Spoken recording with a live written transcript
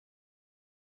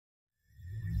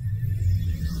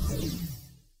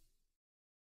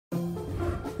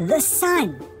the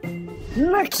Sun,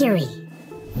 Mercury,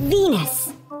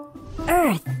 Venus,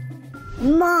 Earth,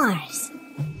 Mars,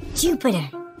 Jupiter,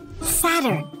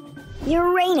 Saturn,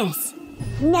 Uranus,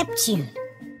 Neptune.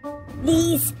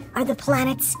 These are the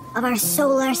planets of our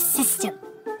solar system.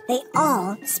 They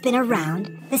all spin around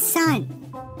the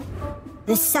Sun.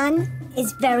 The Sun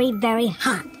is very, very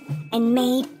hot and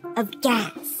made of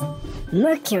gas.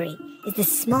 Mercury is the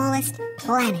smallest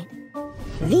planet.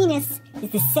 Venus is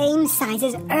the same size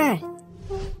as Earth.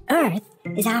 Earth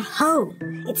is our home.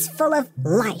 It's full of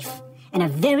life and a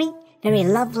very, very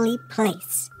lovely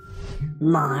place.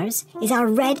 Mars is our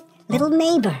red little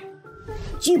neighbor.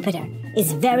 Jupiter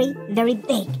is very, very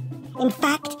big. In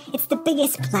fact, it's the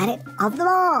biggest planet of them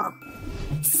all.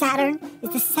 Saturn is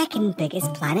the second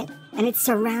biggest planet, and it's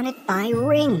surrounded by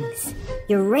rings.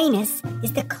 Uranus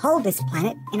is the coldest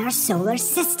planet in our solar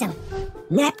system.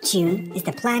 Neptune is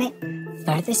the planet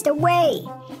furthest away,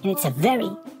 and it's a very,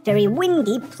 very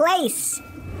windy place.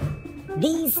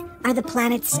 These are the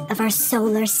planets of our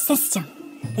solar system.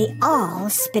 They all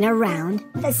spin around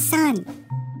the Sun.